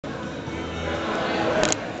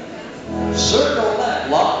Circle that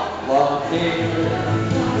long hair,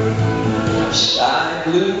 sky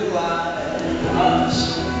blue eyes,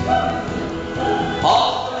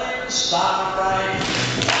 all the men stop right,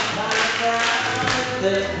 right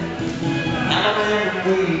there. Now when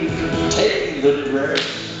we take the dress,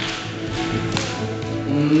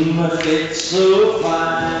 it's so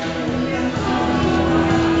fine,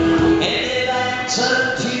 and it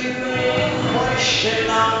answers to a question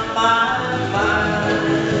on my mind.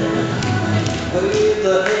 With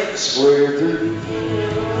the head square through,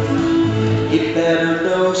 you better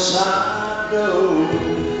know some know.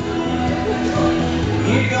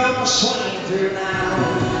 You're gonna swing through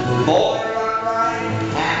now, boy, run right,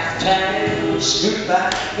 half tag, scoot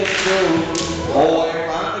back and go. Boy,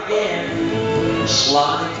 run again,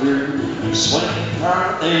 slide through, swing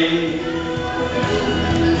from me.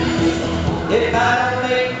 If I don't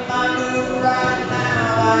make my move right now,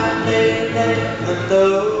 I may never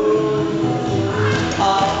know.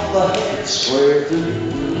 All the head square through,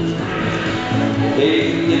 hey,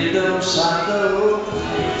 you know, I know.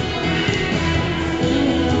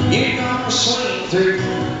 You're gonna swing through,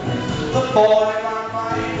 the boy run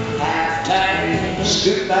right, half tag,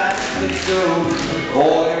 scoot back and go.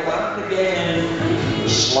 Boy run again,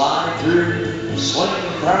 slide through, swing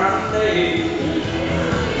from me.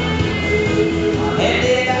 And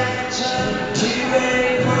it answered to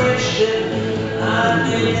a question I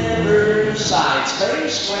knew never. Side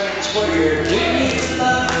space, square and square. Do you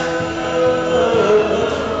love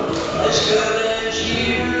as good as you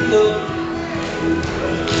look?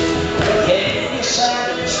 Can you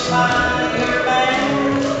satisfy your man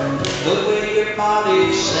the way your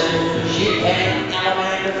body says you can? Now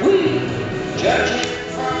and if we judge it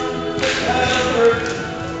from the cover,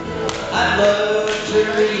 I'd love to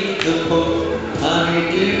read the book. Honey,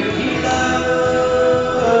 do you love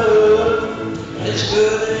as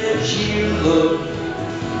good as you look?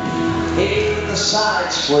 Hey, the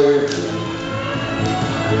side square,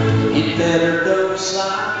 you better know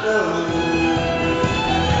I know.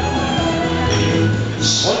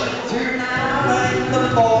 Swing through now and the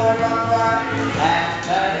boy run right, half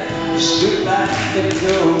tag, scoot back and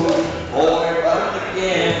go. Boy run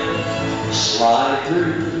again, slide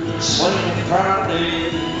through, swing from me.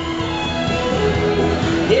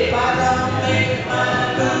 If I don't make my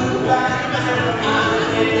move right now, I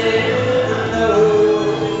never know.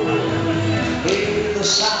 Hey, the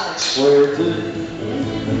side square through,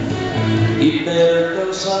 you better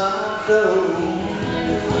know some know.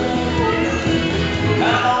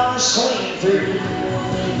 Come on, swing through,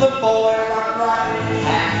 the boy run right,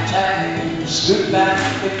 half tag, scoot back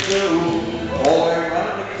and go. Boy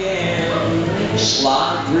run again,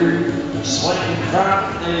 slide through, swing from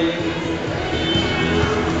me.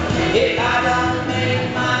 If I don't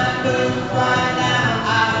make my move right now, I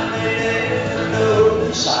may never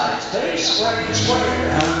know. Side space, square and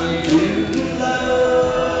square, honey, do you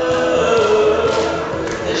love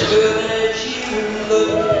as good as you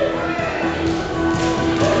look?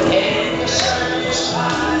 Can you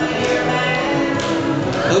satisfy your man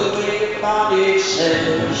the way your body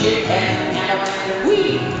says you can? And we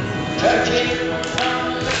judge it from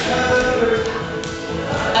the cover,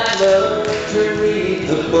 I'd love to read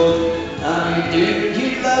the book. Honey, do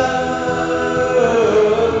you love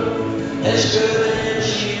as good as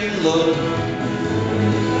you look?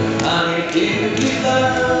 Honey, do you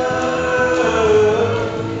love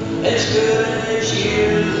as good as you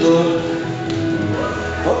look?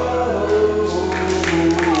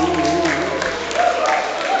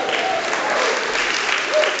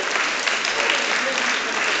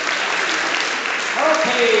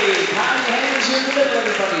 Okay, clap your hands in the middle,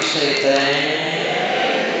 everybody say thank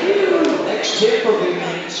you. Next tip will be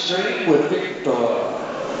mainstream with Victor.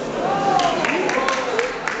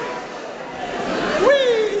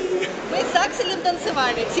 Мы с Акселем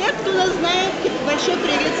танцевали. Те, кто нас знает, большой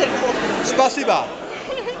привет с Ellhofen. Спасибо.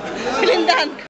 Vielen Dank.